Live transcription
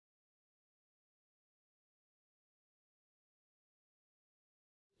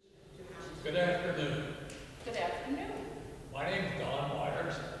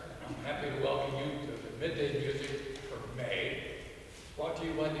to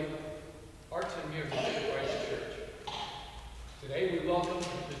you, Wendy. Arts and Music at Christ Church. Today we welcome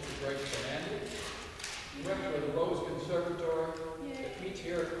Mr. Greg Fernandes, director of the Rose Conservatory that meets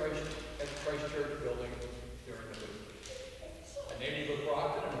here at Christ Church building during the week. A native of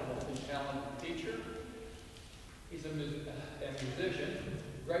Brockton and a multi-talented teacher. He's a musician.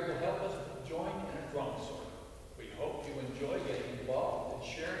 Greg will help us join in a drum solo. We hope you enjoy getting involved and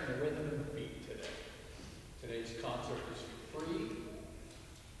sharing the rhythm and beat today. Today's concert is free,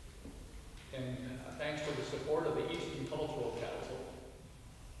 and thanks to the support of the Eastern Cultural Council.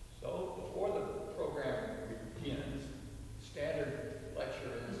 So, before the program begins, standard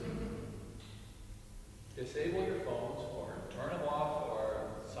lecture is disable your phones, or turn them off, or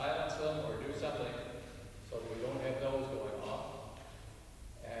silence them, or do something so that we don't have those going off.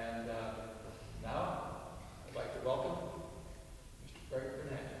 And now, I'd like to welcome Mr. Greg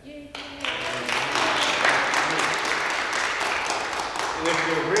Fernandes. Yay. And if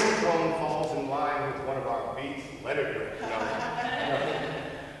your ringtone falls in line with one of our beats, let it rip.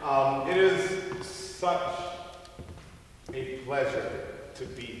 It is such a pleasure to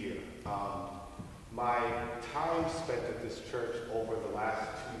be here. My time spent at this church over the last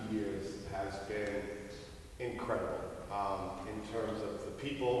 2 years has been incredible in terms of the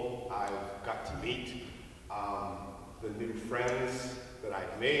people I've got to meet, the new friends that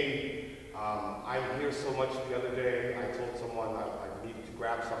I've made. I hear so much. The other day I told someone I needed to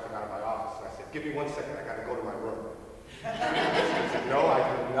grab something out of my office, and I said, "Give me 1 second, I got to go to my room." She said, "No, I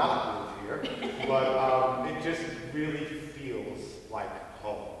do not live here," but it just really feels like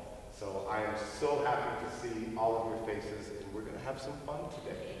home. So I am so happy to see all of your faces, and we're going to have some fun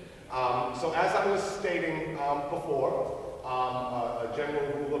today. So as I was stating before, a general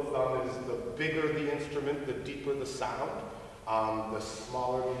rule of thumb is the bigger the instrument, the deeper the sound. The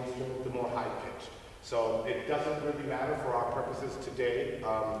smaller the instrument, the more high-pitched. So it doesn't really matter for our purposes today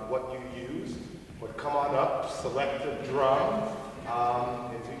what you use. But come on up, select a drum,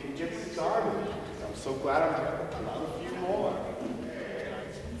 and we can get started. I'm so glad I'm here. A few more.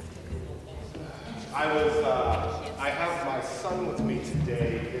 I have my son with me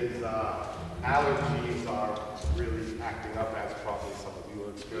today. His allergies are really acting up, as probably some of you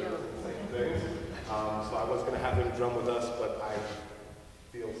are experiencing the same things. So I was going to have him drum with us, but I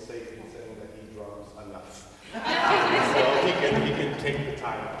feel safe in saying that he drums enough. So he can take the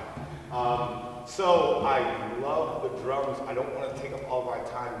time out. So I love the drums. I don't want to take up all my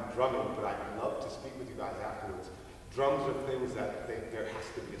time drumming, but I'd love to speak with you guys afterwards. Drums are things that there has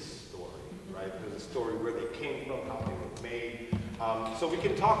to be a story, right? There's a story where they came from, how they were made. So we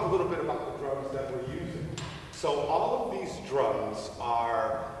can talk a little bit about the drums that we're using. So all of these drums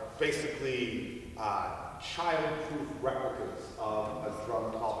are basically child-proof replicas of a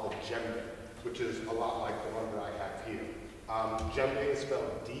drum called the djembe, which is a lot like the one that I have here. Djembe is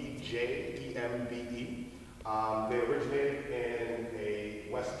spelled D-J-E-M-B-E. They originated in a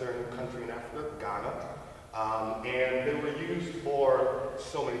western country in Africa, Ghana, and they were used for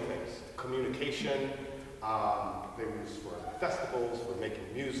so many things. Communication, they were used for festivals, for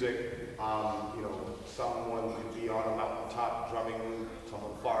making music. Someone could be on a mountaintop drumming,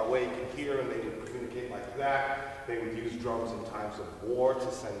 someone far away could hear, and they would communicate like that. They would use drums in times of war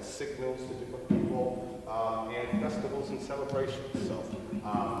to send signals to different people, and festivals and celebrations. So,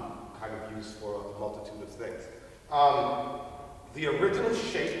 kind of used for a multitude of things. The original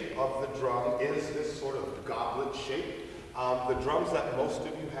shape of the drum is this sort of goblet shape. The drums that most of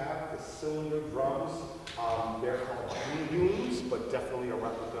you have, the cylinder drums, they're called boom-booms, but definitely a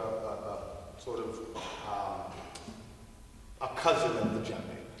replica, sort of a cousin of the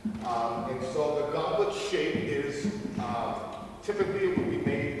djembe. And so the goblet shape is typically it would be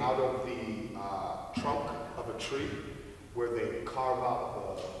made out of the trunk of a tree, where they carve out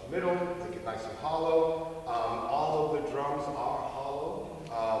the middle, make it nice and hollow. All of the drums are hollow,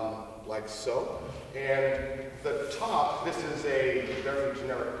 like so. And the top, this is a very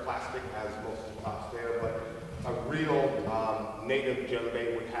generic plastic, as most of the tops there, but a real native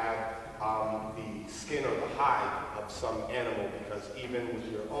djembe would have the skin or the hide of some animal, because even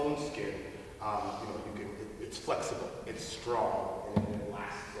with your own skin, it's flexible, it's strong, and it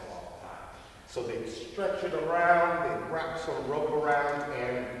lasts a long time. So they stretch it around, they wrap some rope around,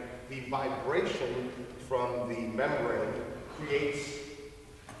 and the vibration from the membrane creates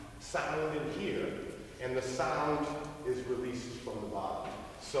sound in here, and the sound is released from the bottom.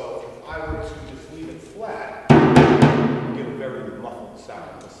 So if I were to just leave it flat, you get a very muffled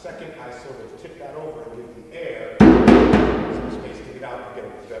sound. The second I sort of tip that over and give the air some space to get out, you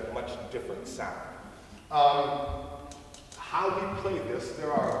get a much different sound. How we play this,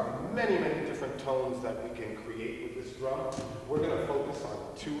 there are many, many different tones that we can create with this drum. We're going to focus on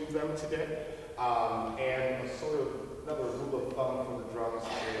them today. And a sort of another rule of thumb for the drums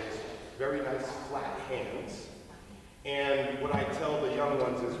is very nice flat hands. And what I tell the young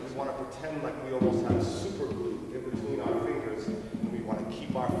ones is we want to pretend like we almost have super glue in between our fingers, and we want to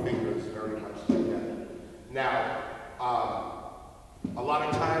keep our fingers very much together. Now, a lot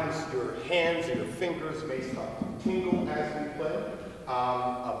of times your hands and your fingers may start to tingle as we play.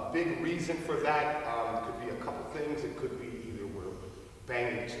 A big reason for that could be a couple things. It could be either we're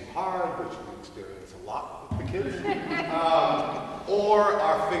banging too hard, which we experience a lot with the kids, or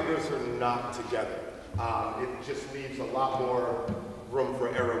our fingers are not together. It just leaves a lot more room for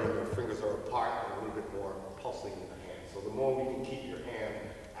error when your fingers are apart and a little bit more pulsing in the hand. So the more we can keep your hand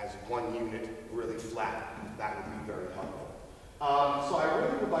as one unit really flat, that would be very helpful. So I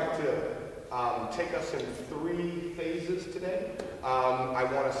really would like to take us in 3 phases today. I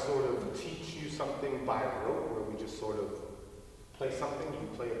want to sort of teach you something by rote, where we just sort of play something, you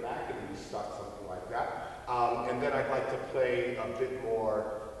play it back, and we start something like that. And then I'd like to play a bit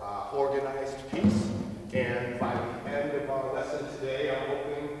more organized piece. And by the end of our lesson today, I'm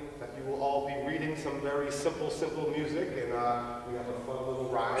hoping that you will all be reading some very simple music, and we have a fun little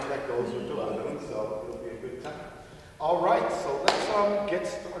rhyme that goes with the rhythm, so it'll be a good time. All right, so let's get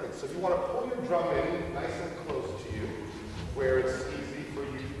started. So you want to pull your drum in nice and close to you, where it's easy for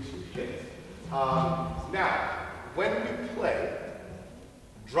you to hit. Now, when we play,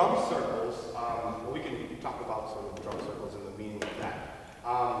 drum circles, well, we can talk about sort of drum circles and the meaning of that.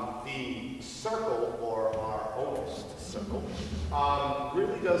 The circle, or our almost circle,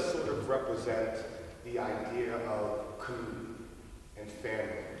 really does sort of represent the idea of community and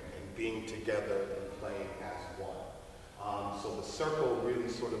family and being together and playing as one. So the circle really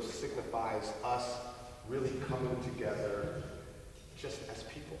sort of signifies us really coming together just as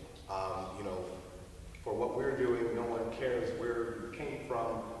people. You know, for what we're doing, no one cares where you came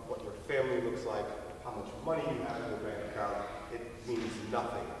from, what your family looks like, how much money you have in your bank account. It means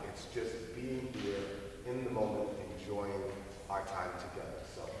nothing. It's just being here in the moment, enjoying our time together.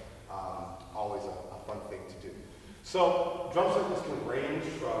 So always a fun thing to do. So drum circles can range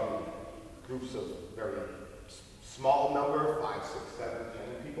from groups of very small number, 5, 6, 7,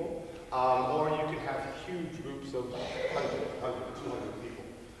 10 people, or you can have huge groups of 100, 200 people.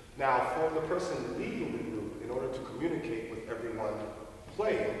 Now, for the person leading the group, in order to communicate with everyone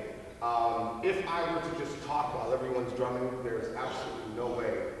playing, if I were to just talk while everyone's drumming, there's absolutely no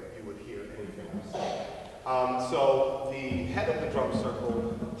way you would hear anything I'm saying. So the head of the drum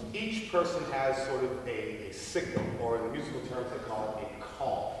circle, each person has sort of a signal, or in musical terms they call it a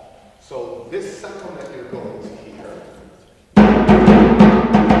call. So this sound that you're going to hear,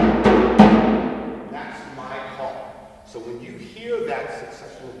 that's my call. So when you hear that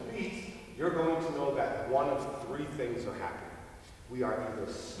succession of beats, you're going to know that one of 3 things are happening. We are either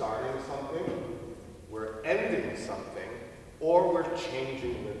starting something, we're ending something, or we're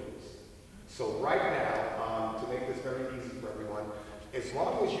changing rhythms. So right now, to make this very easy for everyone, as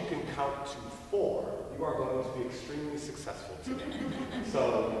long as you can count to 4, you are going to be extremely successful today.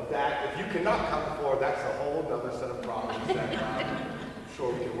 So that, if you cannot count to 4, that's a whole other set of problems that I'm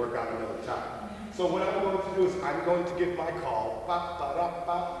sure we can work out another time. So what I'm going to do is I'm going to give my call, ba, ba, da,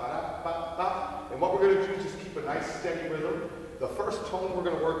 ba, ba, da, ba, ba, and what we're going to do is just keep a nice steady rhythm. The first tone we're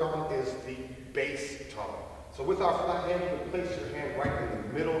going to work on is the bass tone. So with our flat hand, you can place your hand right in the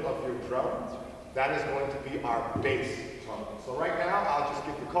middle of your drum. That is going to be our bass tone. So right now, I'll just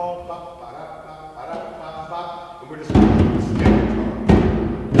give the call, ba, ba, da, ba, ba, da, ba, ba, and we're just going to keep a steady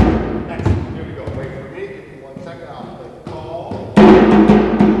tone. Next, here we go. Wait for me. Give me 1 second. I'll play the call.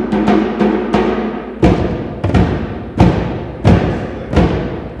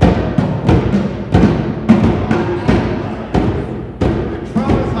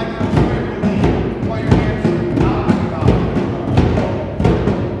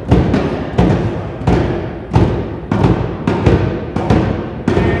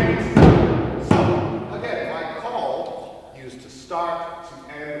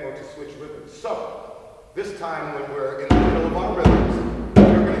 This time, when we're in the middle of our rhythms,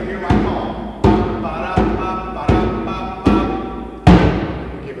 you're going to hear my call.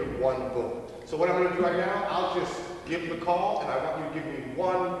 We give it 1 boom. So what I'm going to do right now, I'll just give the call, and I want you to give me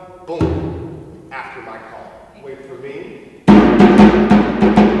 1 boom after my call. Wait for me.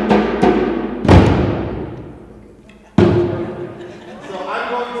 So I'm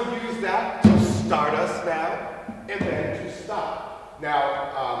going to use that to start us now, and then to stop.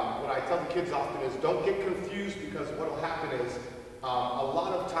 Now, what I tell the kids often is don't get confused, because what will happen is a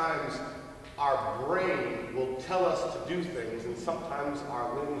lot of times our brain will tell us to do things, and sometimes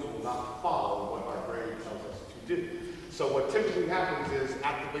our limbs will not follow what our brain tells us to do. So what typically happens is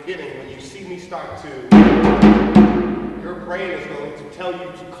at the beginning, when you see me start to, your brain is going to tell you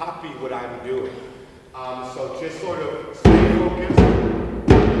to copy what I'm doing. So just sort of stay focused.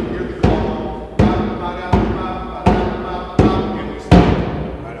 Hear the call. And we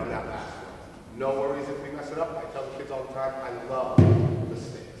stop right on that last one. No worries if we mess it up. I tell the kids all the time, I love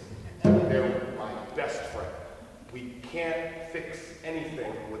mistakes. They're my best friend. We can't fix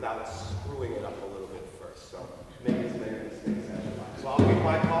anything without screwing it up a little bit first. So make as many mistakes as you like. So I'll give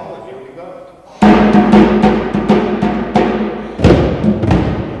my call, and here we go.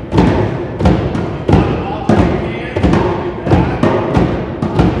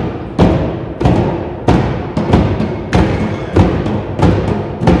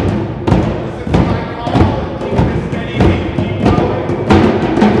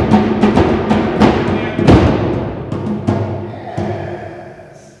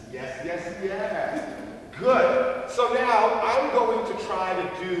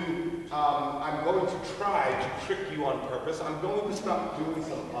 I'm going to start doing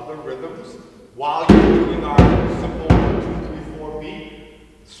some other rhythms while you're doing our simple 1, 2, 3, 4 beat.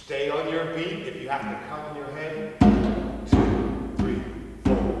 Stay on your beat. If you have to count in your head, 2, 3,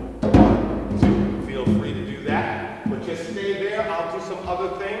 4, 1, 2. Feel free to do that. But just stay there. I'll do some other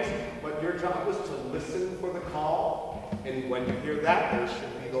things. But your job is to listen for the call. And when you hear that, there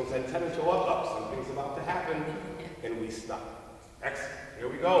should be those antennas go up. Something's about to happen. And we stop. Excellent. Here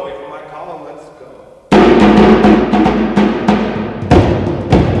we go. Wait for my call and let's go.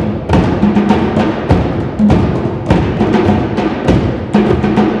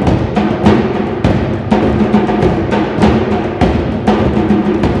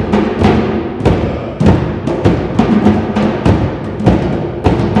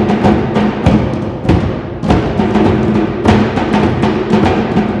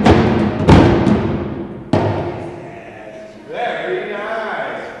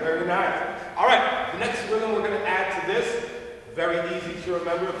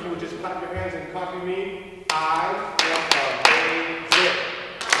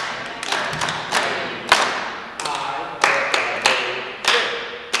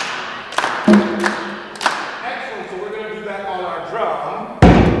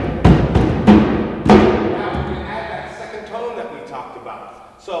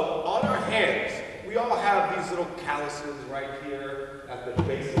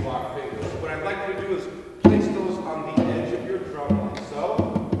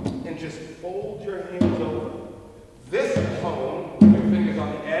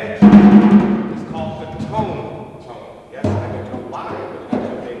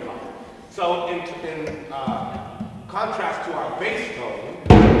 Contrast to our bass tone,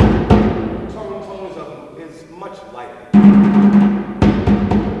 tone is much lighter.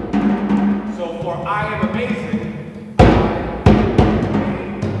 So for I am amazing,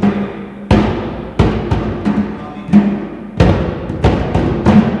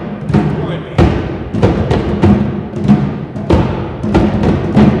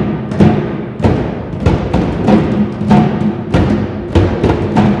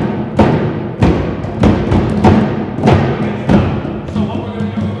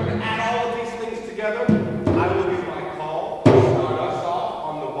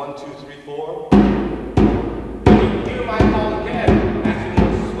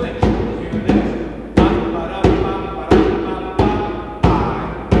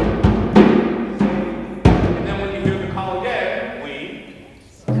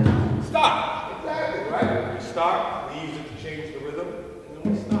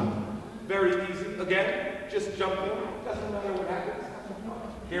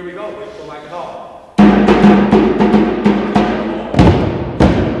 here we go, wait for my call.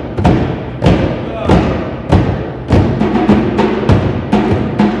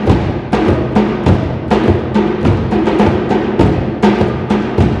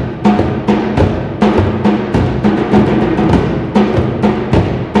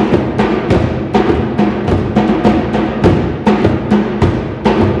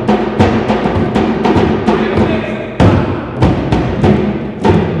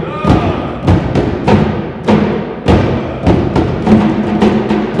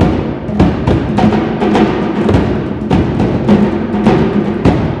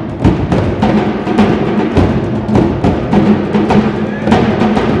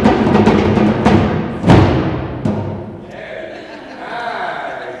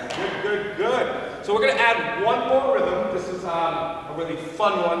 So we're going to add one more rhythm. This is a really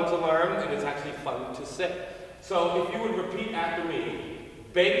fun one to learn, and it's actually fun to sing. So if you would repeat after me,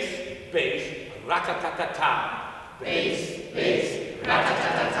 bass, bass, rat-ta-ta-ta-ta. Bass, bass,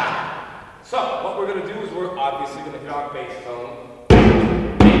 rat-ta-ta-ta-ta. So what we're going to do is we're obviously going to hit our bass tone.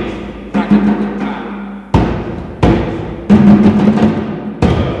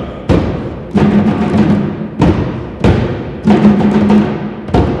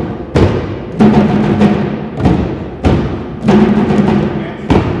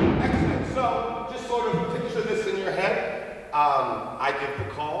 I give the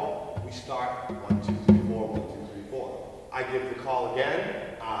call, we start 1, 2, 3, 4, 1, 2, 3, 4. I give the call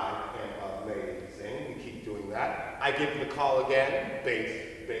again, I am amazing, we keep doing that. I give the call again, bass,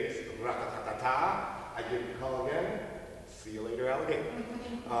 bass, ra-ta-ta-ta-ta. I give the call again, see you later, alligator.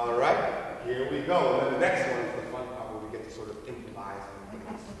 All right, here we go. And then the next one is the fun part where we get to sort of improvise and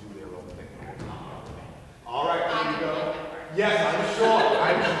everybody gets to do their own thing. All right, here we go. Yes, I'm sure.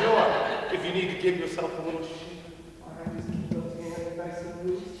 If you need to give yourself a little sheet, all right, just keep those hands nice and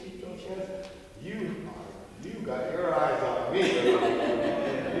loose, keep those hands. You got your eyes on me.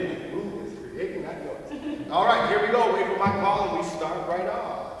 Who is creating that noise? All right, here we go. Wait for my call and we start right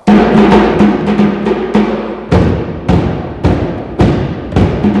off.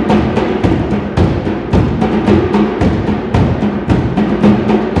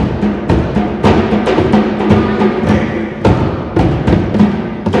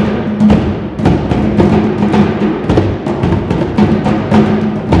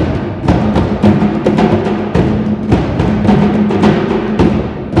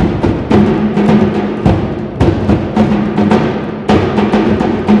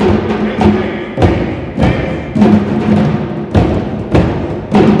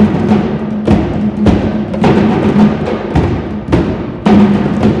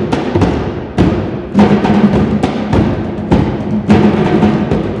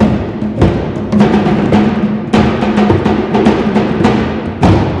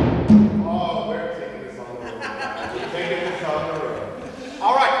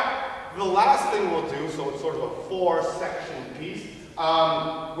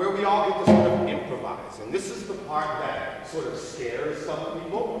 Where we all get to sort of improvise. And this is the part that sort of scares some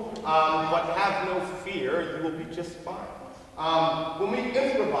people, but have no fear, you will be just fine. When we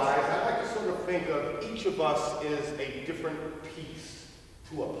improvise, I like to sort of think of each of us is a different piece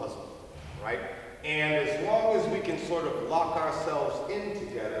to a puzzle, right? And as long as we can sort of lock ourselves in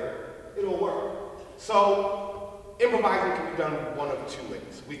together, it'll work. So improvising can be done one of two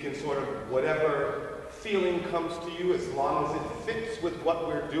ways. We can sort of, whatever feeling comes to you, as long as it fits with what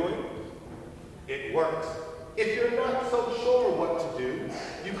we're doing, it works. If you're not so sure what to do,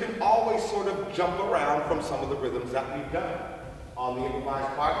 you can always sort of jump around from some of the rhythms that we've done. On the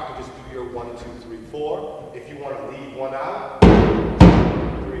improvised part, you can just do your 1, 2, 3, 4. If you want to leave one out, 3,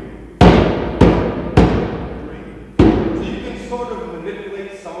 3. So you can sort of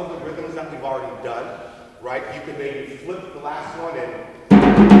manipulate some of the rhythms that we've already done, right? You can maybe flip the last one and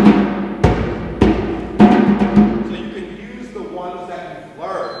ones that you've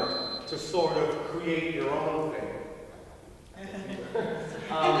learned to sort of create your own thing.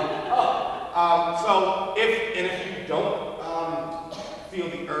 So if you don't feel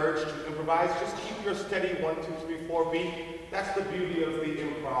the urge to improvise, just keep your steady 1, 2, 3, 4 beat. That's the beauty of the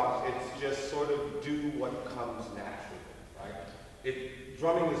improv. It's just sort of do what comes naturally, right?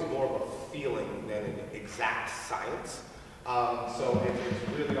 Drumming is more of a feeling than an exact science. So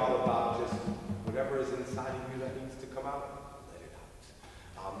it's really all about just whatever is inside of you that needs to come out.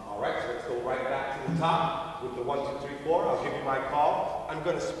 All right, so let's go right back to the top with the 1, 2, 3, 4. I'll give you my call. I'm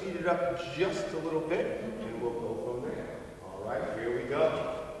going to speed it up just a little bit, and we'll go from there. All right, here we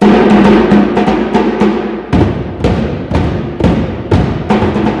go.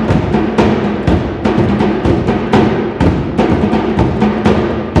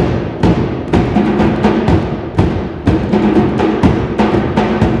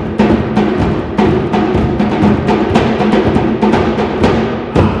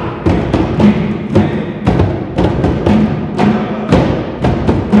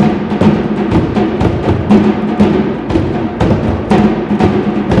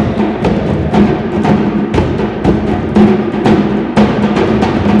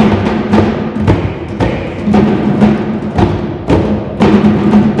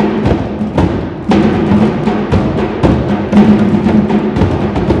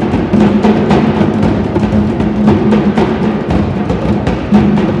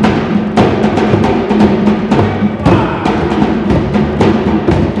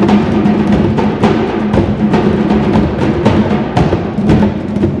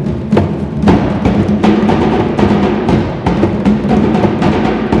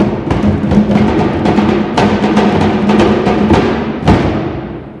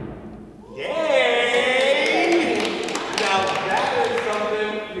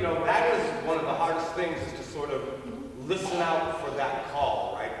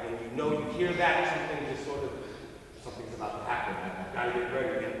 know you hear that, something's about to happen. I've got to get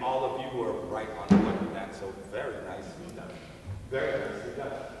ready. And all of you were right on point with that, so very nicely done. Very nicely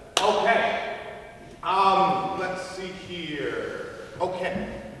done. Okay. Let's see here.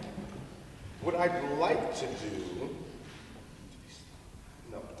 Okay. What I'd like to do,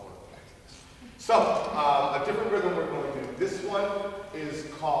 no, I want to go back to this. So, a different rhythm we're going to do. This one is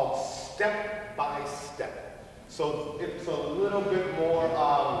called Step by Step. So it's a little bit more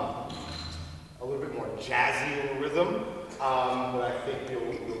jazzy in rhythm, but I think you'll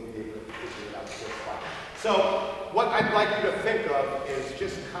be able to figure it out just fine. So what I'd like you to think of is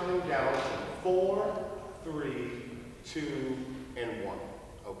just counting down from 4, 3, 2, and 1.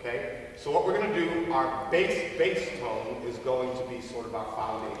 Okay? So what we're going to do, our bass tone is going to be sort of our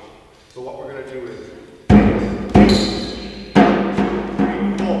foundation. So what we're going to do is bass, 1,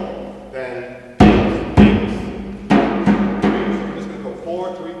 2, 3, 4. Then bass. So we're just going to go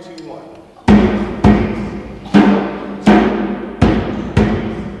 4, 3, 2, 1.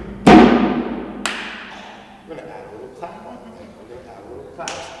 We're going to add a little clap on it. We're going to add a little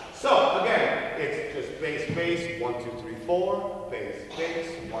clap. So again, it's just bass, bass, 1, 2, 3, 4, bass, bass,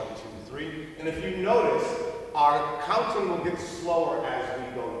 1, 2, 3. And if you notice, our counting will get slower as we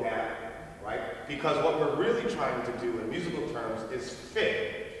go down, right? Because what we're really trying to do in musical terms is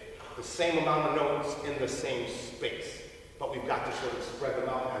fit the same amount of notes in the same space. But we've got to sort of spread them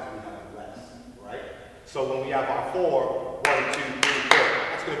out as we have less, right? So when we have our 4, 1, 2, 3, 4,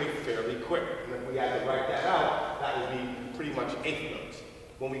 that's going to be fairly quick. And if we had to write that out, that would be pretty much 8 notes.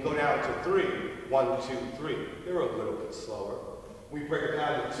 When we go down to 3, 1, 2, 3, they're a little bit slower. We break it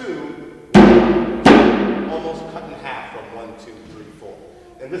down to 2, almost cut in half from 1, 2, 3, 4.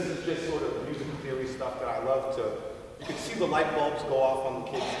 And this is just sort of music theory stuff that I love to, you can see the light bulbs go off on the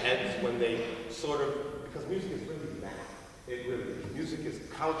kids' heads when they sort of, because music is really math. It really is. Music is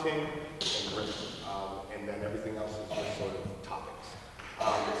counting and rhythm, and then everything else is just sort of topics.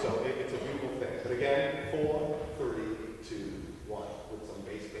 So it's a beautiful thing. But again, 4, 3, 2, 1, with some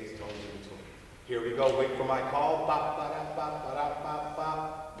bass tones in between. Here we go. Wait for my call. Bop, ba, da, bop, ba, da, bop,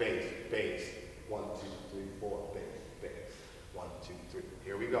 bop. Bass, bass. 1, 2, 3, 4. Bass, bass. 1, 2, 3.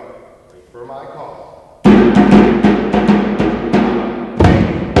 Here we go. Wait for my call.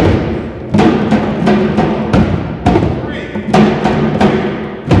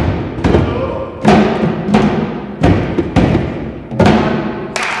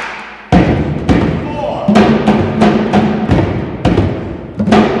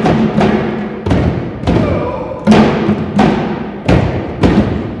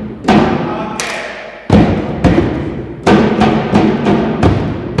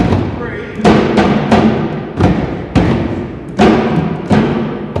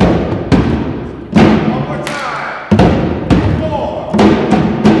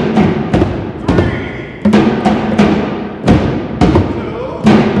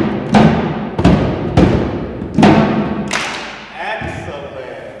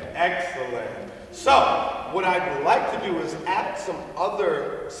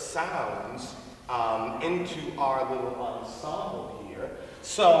 Into our little ensemble here.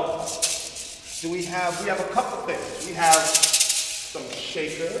 So, we have a couple things. We have some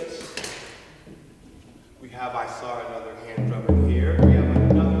shakers. We have, I saw another hand drum in here. We have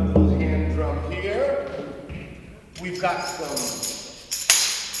another little hand drum here. We've got some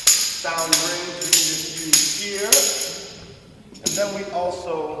sound rings we can just use here. And then we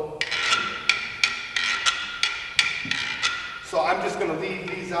also, so I'm just going to leave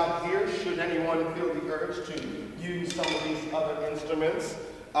these out here should anyone feel the urge to use some of these other instruments.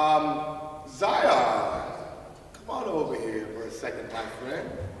 Zion, come on over here for a second, my friend.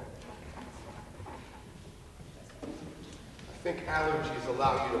 I think allergies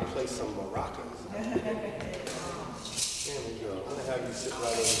allow you to play some maracas. There we go. I'm going to have you sit right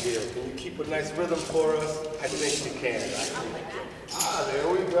over here. Can you keep a nice rhythm for us? I think you can. Ah, there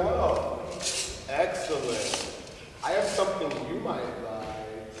we go. Excellent. I have something you might like.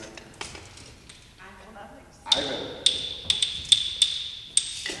 I know.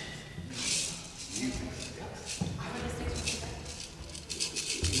 Music sticks.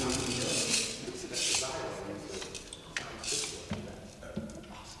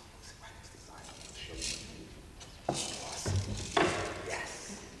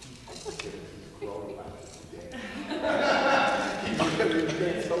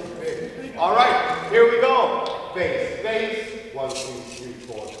 All right, here we go. Bass, bass. 1, 2, 3,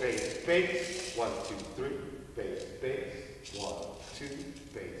 4. Bass, bass. 1, 2, 3. Bass, bass. 1, 2.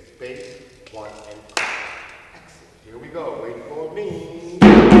 Bass, bass. 1 and clap. Excellent. Here we go. Wait for me.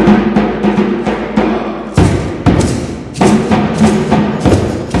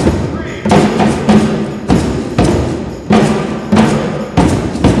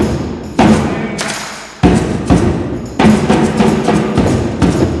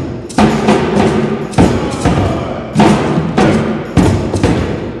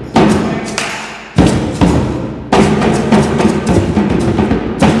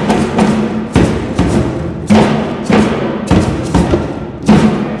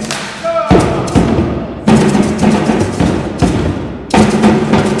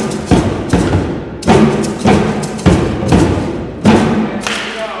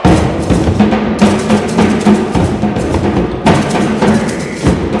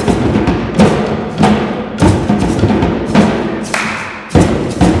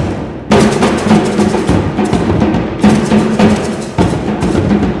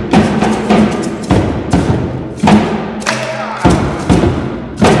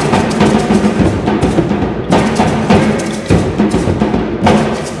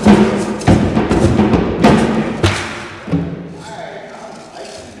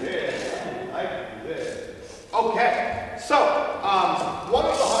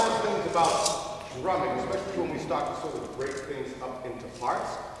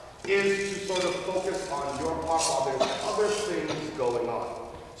 parts, is to sort of focus on your part while there's other things going on.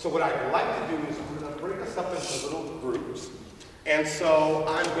 So what I'd like to do is I'm going to break us up into little groups. And so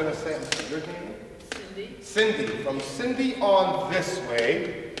I'm going to say, your name? Cindy. Cindy. From Cindy on this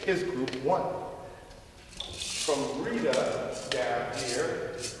way is group 1. From Rita down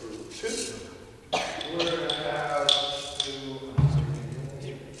here is group 2. We're going to have to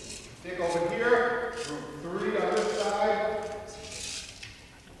take over here, group 3 on this side.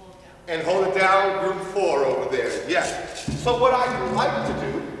 And hold it down, group 4 over there. Yes. So what I'd like to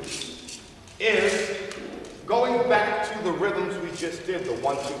do is, going back to the rhythms we just did, the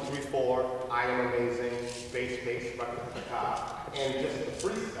 1, 2, 3, 4, I am amazing, bass, bass, and just the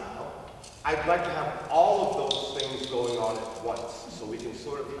freestyle, I'd like to have all of those things going on at once, so we can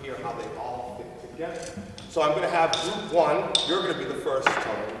sort of hear how they all fit together. So I'm going to have group 1, you're going to be the first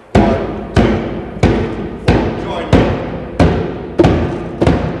tone. 1, 2, 3, 4, join me.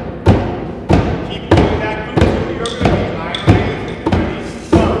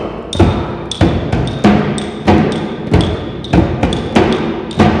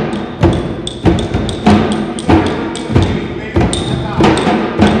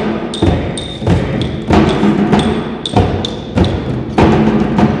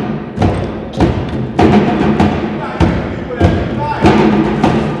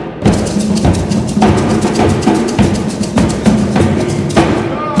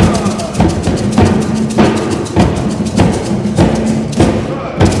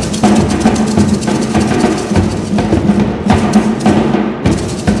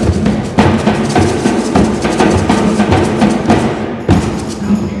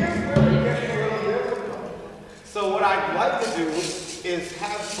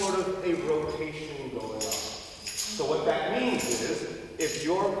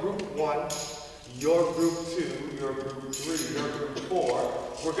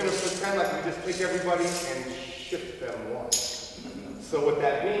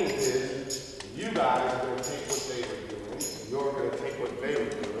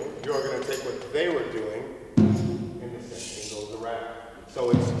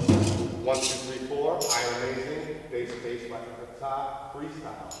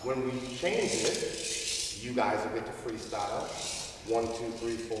 When we change it, you guys will get to freestyle. 1, 2,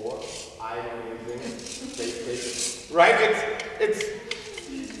 3, 4. I am amazing. Bass. Right? It's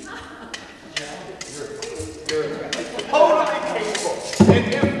you're totally capable. And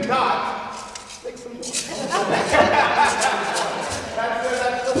if not, make some noise.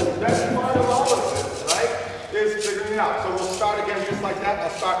 That's the best part of all of this, right? Is figuring it out. So we'll start again just like that.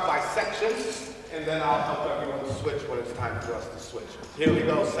 I'll start by section. And then I'll help everyone switch when it's time for us to switch. Here we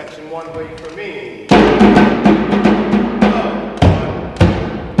go, section 1, wait for me.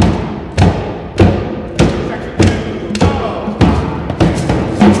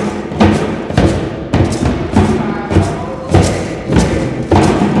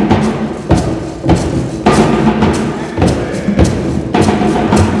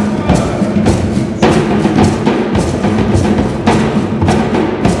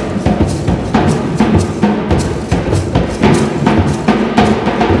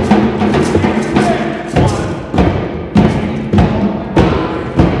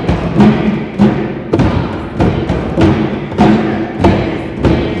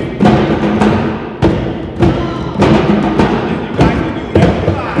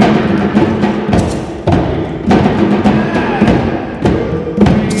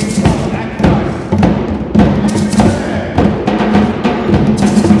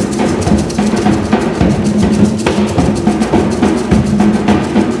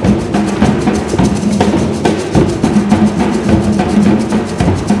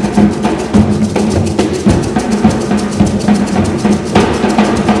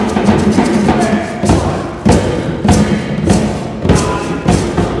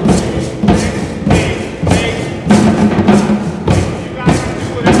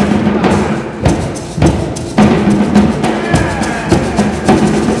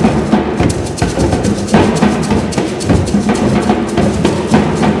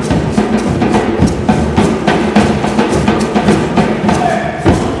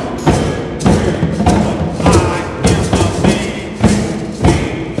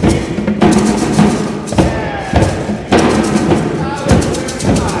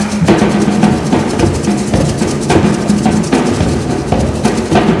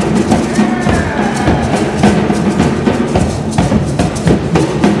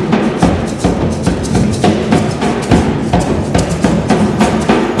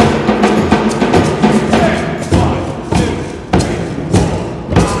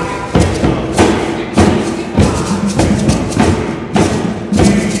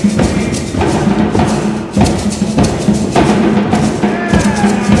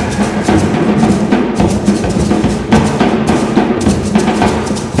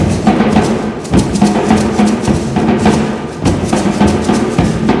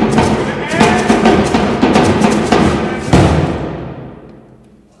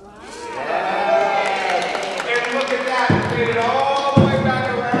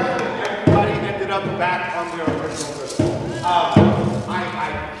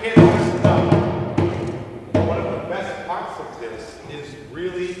 kids know one of the best parts of this is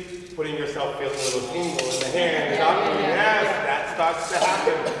really putting yourself, feeling a little tingle in the hand. Yes, that starts to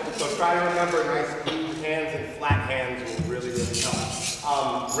happen. So try to remember nice blue hands and flat hands will really, really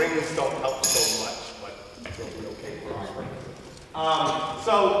help. Rings don't help so much, but they'll be okay for us.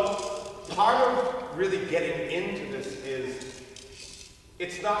 So part of really getting into this is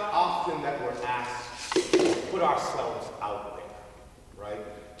it's not often that we're asked to put ourselves out there, right?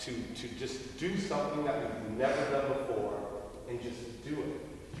 To just do something that we've never done before and just do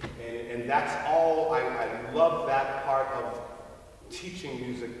it. And that's all, I love that part of teaching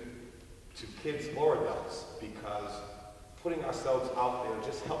music to kids or adults, because putting ourselves out there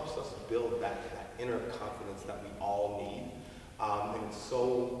just helps us build that inner confidence that we all need. And it's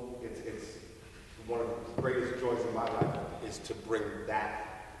one of the greatest joys in my life is to bring that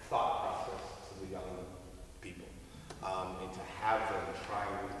thought process to the young people. And to have them trying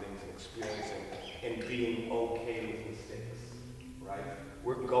new things and experiencing and being okay with mistakes, right?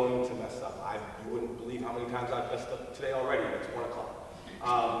 We're going to mess up. You wouldn't believe how many times I've messed up today already. It's 1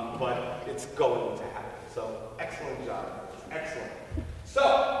 o'clock. But it's going to happen. So excellent job. Excellent. So,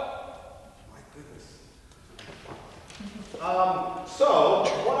 my goodness. So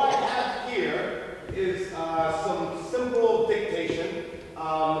what I have here is some simple dictation,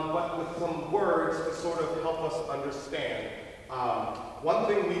 but with some words to sort of help us understand. One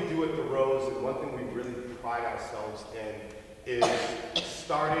thing we do at the Rose, and one thing we really pride ourselves in, is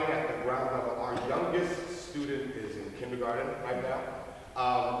starting at the ground level. Our youngest student is in kindergarten right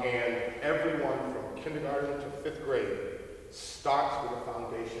now, and everyone from kindergarten to 5th grade starts with a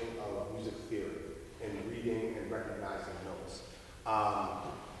foundation of music theory and reading and recognizing notes.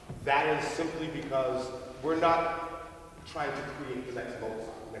 That is simply because we're not trying to create the next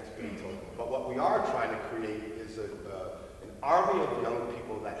Mozart, next Beethoven, but what we are trying to create is an army of young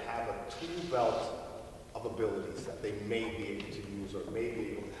people that have a tool belt of abilities that they may be able to use or may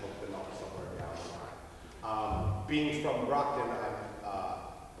be able to help them out somewhere down the line. Being from Brockton,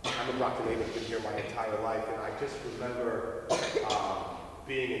 I'm a Brockton native, been here my entire life, and I just remember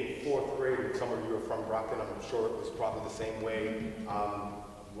being in 4th grade, and some of you are from Brockton, I'm sure it was probably the same way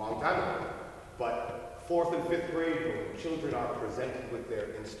a long time ago. But 4th and 5th grade, when children are presented with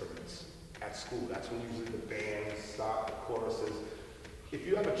their instruments at school, that's when usually the bands start, the choruses. If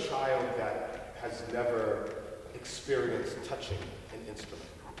you have a child that has never experienced touching an instrument,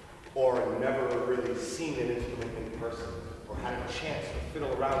 or never really seen an instrument in person, or had a chance to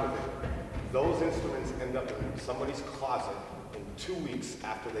fiddle around with it, those instruments end up in somebody's closet in 2 weeks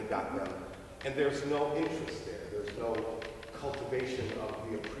after they got them, and there's no interest there. There's no cultivation of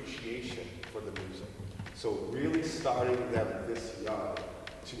the appreciation for the music. So really starting them this young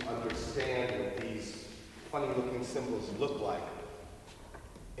to understand what these funny-looking symbols look like.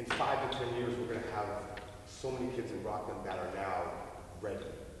 In 5 to 10 years, we're going to have so many kids in Brockton that are now ready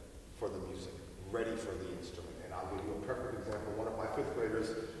for the music, ready for the instrument. And I'll give you a perfect example. One of my 5th graders,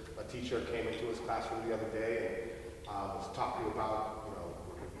 a teacher came into his classroom the other day and was talking about,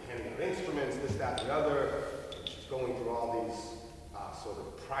 handing out instruments, this, that, and the other. And she's going through all these sort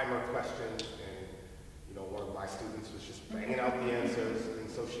of primer questions, and one of my students was just banging out the answers. And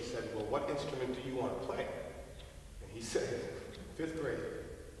so she said, well, what instrument do you want to play? And he said, 5th grade,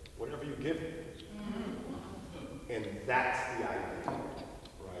 whatever you give me. And that's the idea,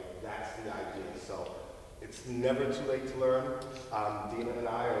 right? That's the idea. So it's never too late to learn. Dina and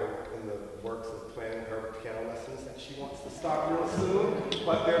I are in the works of planning her piano lessons that she wants to start real soon,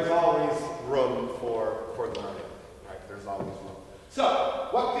 but there's always room for learning, right? There's always room. So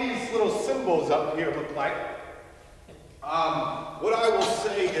what these little symbols up here look like, what I will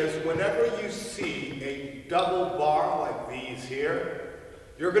say is whenever you see a double bar like these here,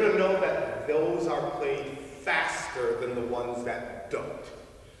 you're going to know that those are played faster than the ones that don't.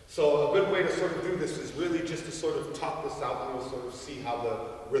 So a good way to sort of do this is really just to sort of talk this out and we'll sort of see how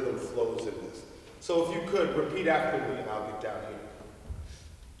the rhythm flows in this. So if you could repeat after me and I'll get down here.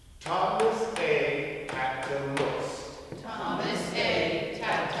 Thomas A. Tactamus. Thomas A.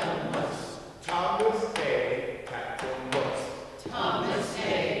 Tactamus. Thomas A. Tactamus. Thomas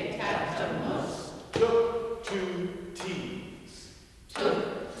A. Tactamus. Took 2 T's.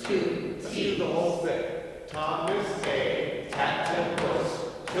 Took 2 Let's do the whole thing. Thomas A. Tactamus.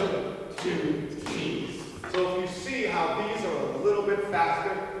 Took 2 T's. So if you see how these are a little bit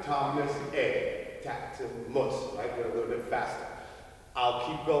faster, Thomas A. Tactamus, right? They're a little bit faster. I'll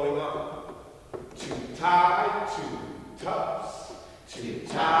keep going on. To tie 2 tufts. To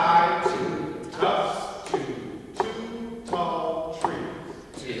tie 2 tufts. To 2 tall trees.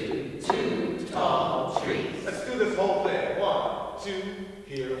 To 2 tall trees. Let's do this whole thing. 1, 2,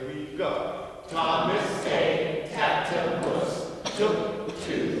 here. we go. Thomas A. Catamus took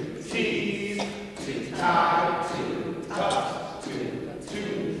 2 T's to tie 2 tufts to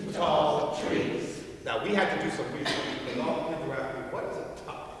 2 tall trees. Now, we had to do some research, and all the kids were asking, what is a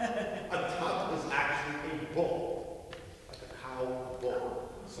tuft? A tuft is actually a bull, like a cow bull.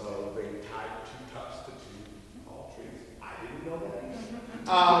 So they tied 2 tufts to 2 tall trees. I didn't know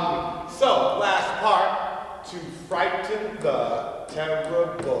that. So, last part, to frighten the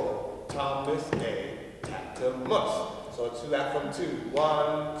terrible Thomas A. Catamus. So let's do that from 2.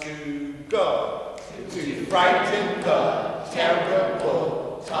 1, 2, go. To frighten the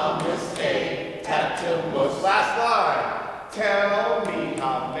terrible Thomas A. Catamus. Last line. Tell me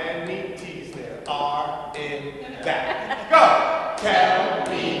how many T's there are in that. Go. Tell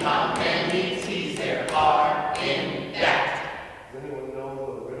me how many T's there are in that. Does anyone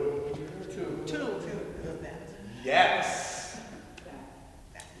know the riddle here? 2. Yes.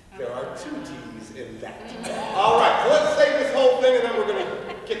 There are 2 T's in that. All right, so let's say this whole thing and then we're going to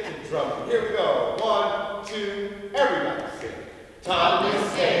get to drumming. Here we go. 1, 2, everybody sing.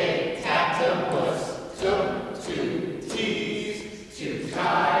 Thomas A. Catamus took 2 T's to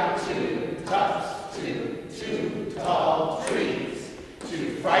tie 2 tufts to 2 tall trees to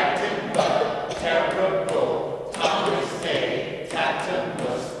frighten the terrible Thomas A.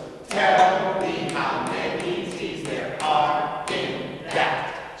 Catamus. Tell me how many T's there are in that.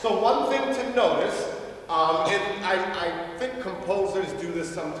 So one thing to notice, and I think composers do this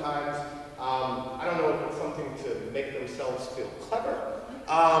sometimes. I don't know if it's something to make themselves feel clever,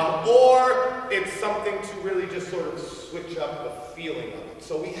 or it's something to really just sort of switch up the feeling of it.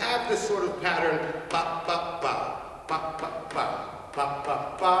 So we have this sort of pattern, ba ba ba, ba ba ba, ba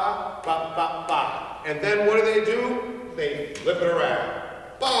ba ba, ba ba ba. And then what do? They flip it around.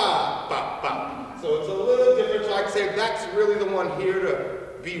 Ba ba ba. So it's a little different. So I'd say that's really the one here to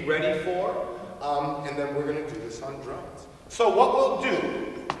be ready for. And then we're going to do this on drums. So what we'll do,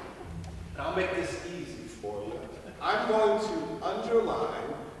 and I'll make this easy for you. I'm going to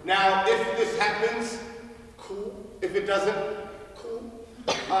underline. Now, if this happens, cool. If it doesn't, cool.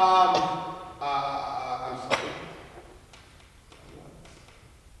 I'm sorry.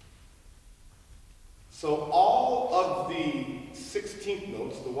 So all of the 16th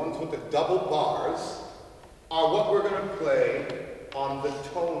notes, the ones with the double bars, are what we're going to play on the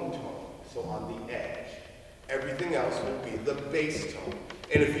tone, so on the edge. Everything else will be the bass tone.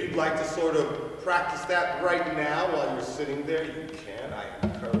 And if you'd like to sort of practice that right now while you're sitting there, you can. I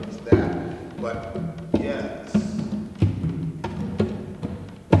encourage that. But yes.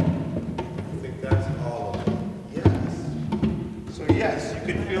 I think that's all of it. Yes. So yes,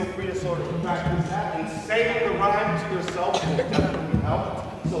 you can feel free to sort of practice that and say the rhyme to yourself will definitely help.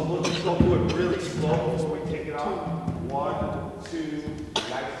 So we'll just go through it really slow before we take it off. 1, 2,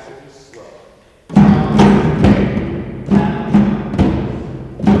 nice and slow.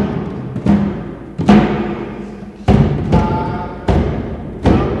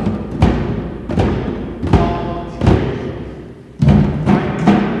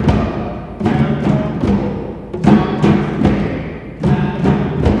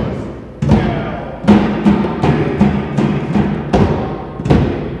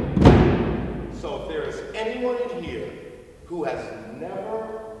 So if there is anyone in here who has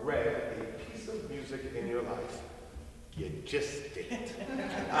never read a piece of music in your life, you just did it.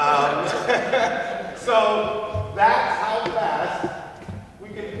 So that's how fast we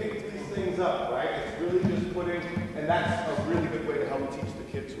can pick these things up, right? It's really just putting, and that's a really good way to help teach the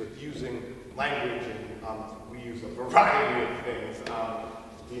kids with using language, and we use a variety of things.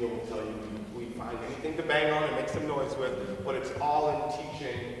 Dina will tell you we find anything to bang on and make some noise with, but it's all in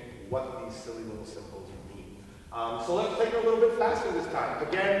teaching what these silly little symbols mean. So let's take it a little bit faster this time.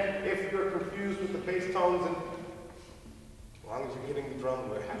 Again, if you're confused with the bass tones, and as long as you're hitting the drum,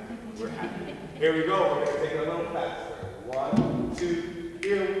 we're happy. We're happy. Here we go. We're going to take it a little faster. 1, 2,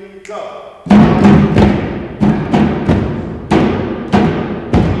 here we go.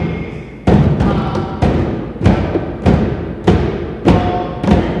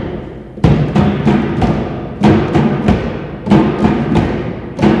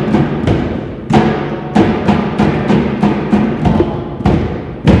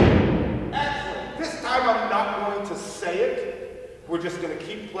 We're just going to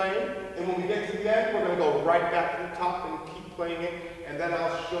keep playing, and when we get to the end, we're going to go right back to the top and keep playing it, and then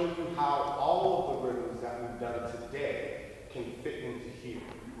I'll show you how all of the rhythms that we've done today can fit into here.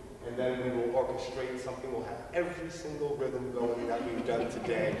 And then we will orchestrate something. We'll have every single rhythm going that we've done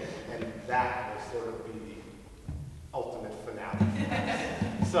today, and that will sort of be the ultimate finale.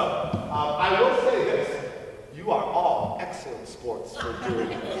 So, I will say this. you are all excellent sports for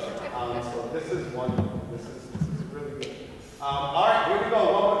doing it. So this is wonderful. This is really good. All right, here we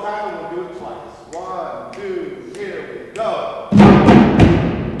go. One more time, and we'll do it twice. 1, 2, here we go.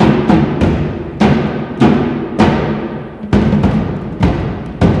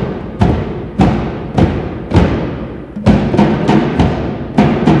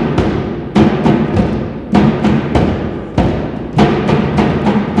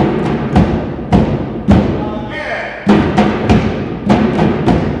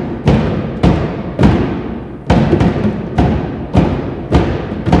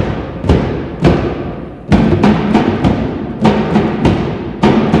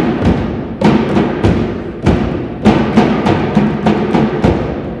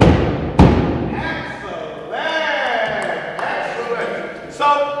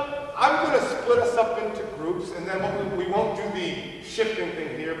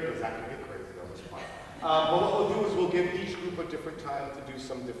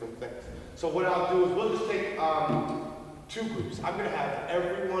 So what I'll do is we'll just take 2 groups. I'm going to have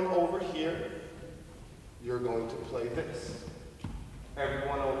everyone over here. You're going to play this.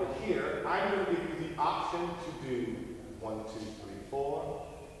 Everyone over here, I'm going to give you the option to do 1, 2, 3, 4.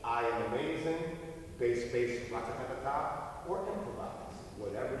 I am amazing, bass, rat-a-tat-tat-tat, or improvise,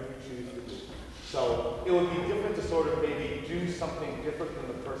 whatever you choose to do. So it would be different to sort of maybe do something different than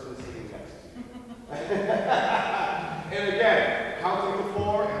the person sitting next to you. And again, counting to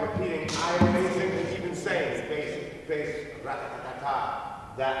 4 and repeating I am amazing and even saying bass,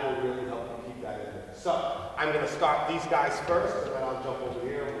 rat-a-tat-tat-tat. That will really help you keep that in there. So I'm going to start these guys first, and then I'll jump over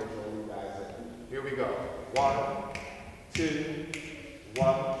here and we'll join you guys in. Here we go. 1, 2,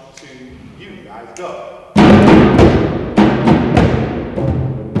 1, 2, you guys go.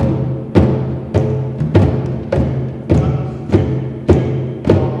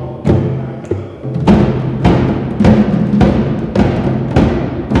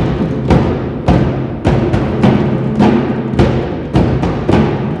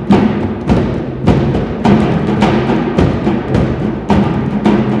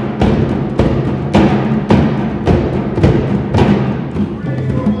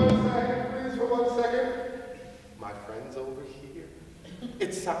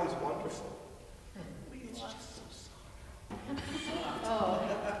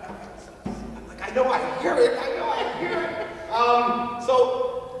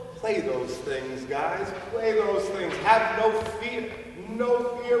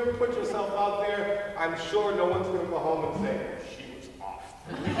 I'm sure no one's going to go home and say, she was off.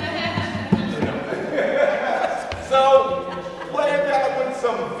 So, play that with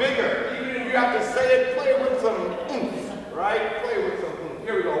some vigor. Even if you have to say it, play it with some oomph, right? Play it with some oomph.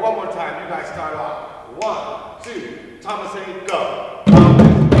 Here we go, one more time. You guys start off. 1, 2, Thomas A, go.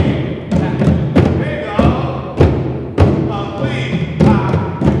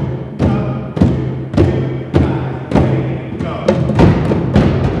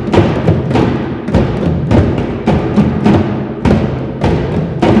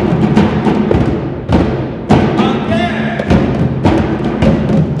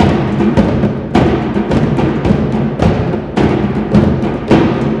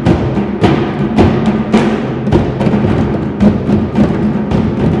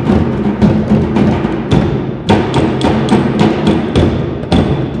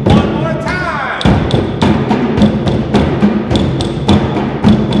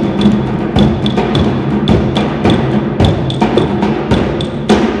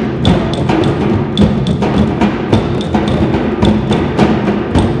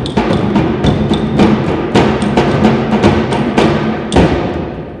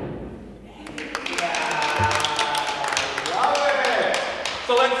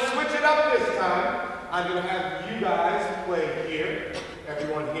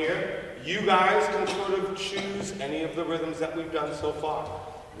 That we've done so far.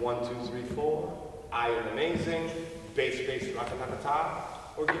 1, 2, 3, 4. I am amazing. Bass, rat-a-tat-tat,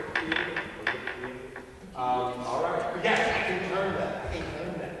 or get creative. All right. Yes, I can turn that.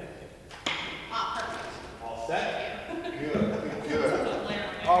 Perfect. All set?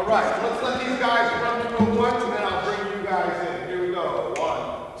 Good. All right. So let's let these guys run through once, and then I'll bring you guys in. Here we go.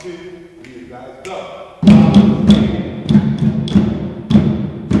 1, 2, you guys go.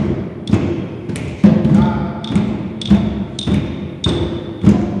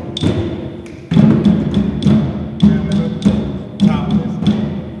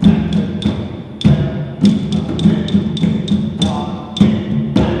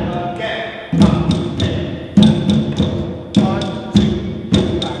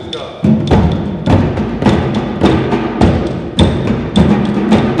 Go.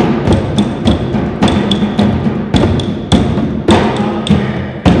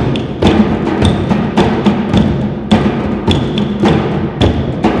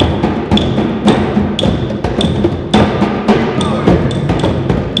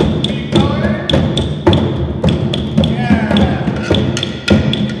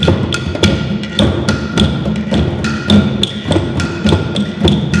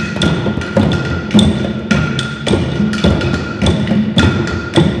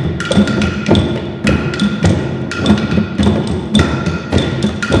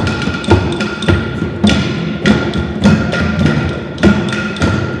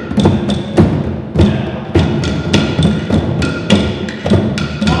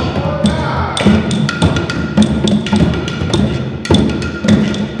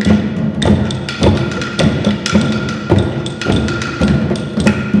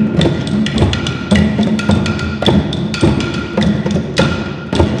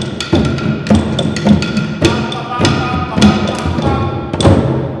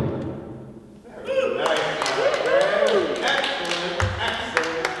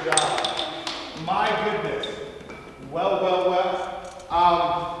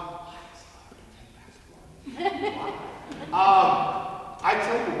 I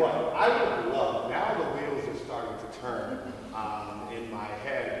tell you what, I would love, now the wheels are starting to turn in my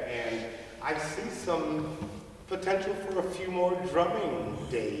head, and I see some potential for a few more drumming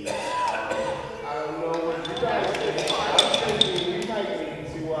days. I don't know what you guys think. I'm thinking we might need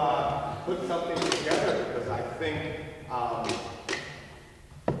to put something together, because I think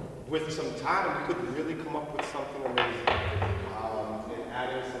with some time, we could really come up with something amazing. And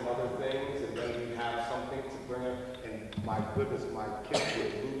adding some other things, and then we have something to bring up. And my goodness, my kids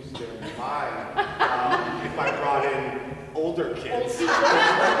would lose their mind if I brought in older kids. They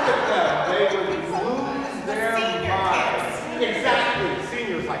would lose their minds. Exactly,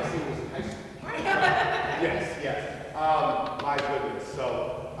 seniors like seniors in high school. Yes, yes. My goodness. So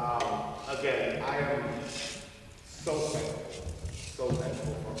again, I am so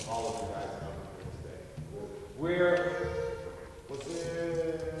thankful for all of you guys coming here today. What's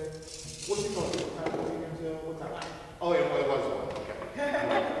it going to do? What time are we going to do? What time? Oh, it was one. Okay.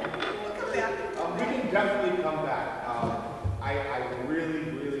 We'll come back. We can definitely come back. I really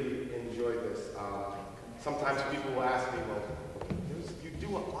enjoyed this. Sometimes people will ask me, well, you do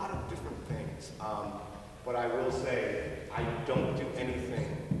a lot of different things. But I will say, I don't do anything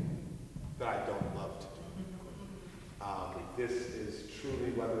that I don't love to do. This is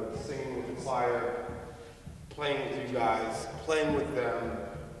truly, whether it's singing with the choir, playing with you guys, playing with them,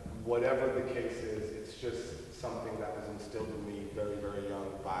 whatever the case is, it's just something that was instilled in me very, very young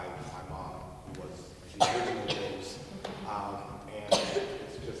by my mom, who was the original Rose. And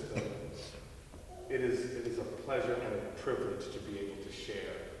it's just it is a pleasure and a privilege to be able to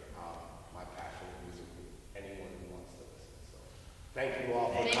share my passion in music with anyone who wants to listen. So thank you all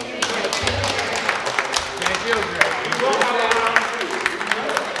for coming. Thank you, Greg. We will have a round two.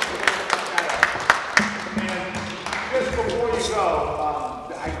 Just before you go,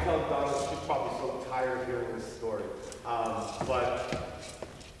 I tell Donna, she's probably so tired of hearing this story. But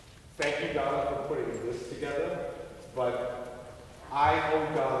thank you, Donna, for putting this together. But I owe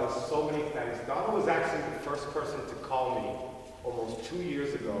Donna so many thanks. Donna was actually the first person to call me almost 2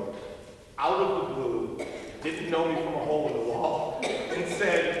 years ago, out of the blue, didn't know me from a hole in the wall, and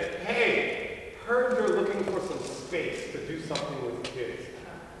said, hey, heard you're looking for some space to do something with kids.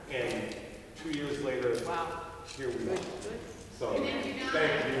 And 2 years later, wow. Here we are. So, thank you,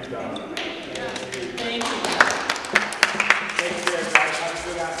 Donna. Thank you, everybody. Have a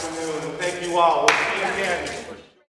good afternoon. Thank you all. We'll see you again.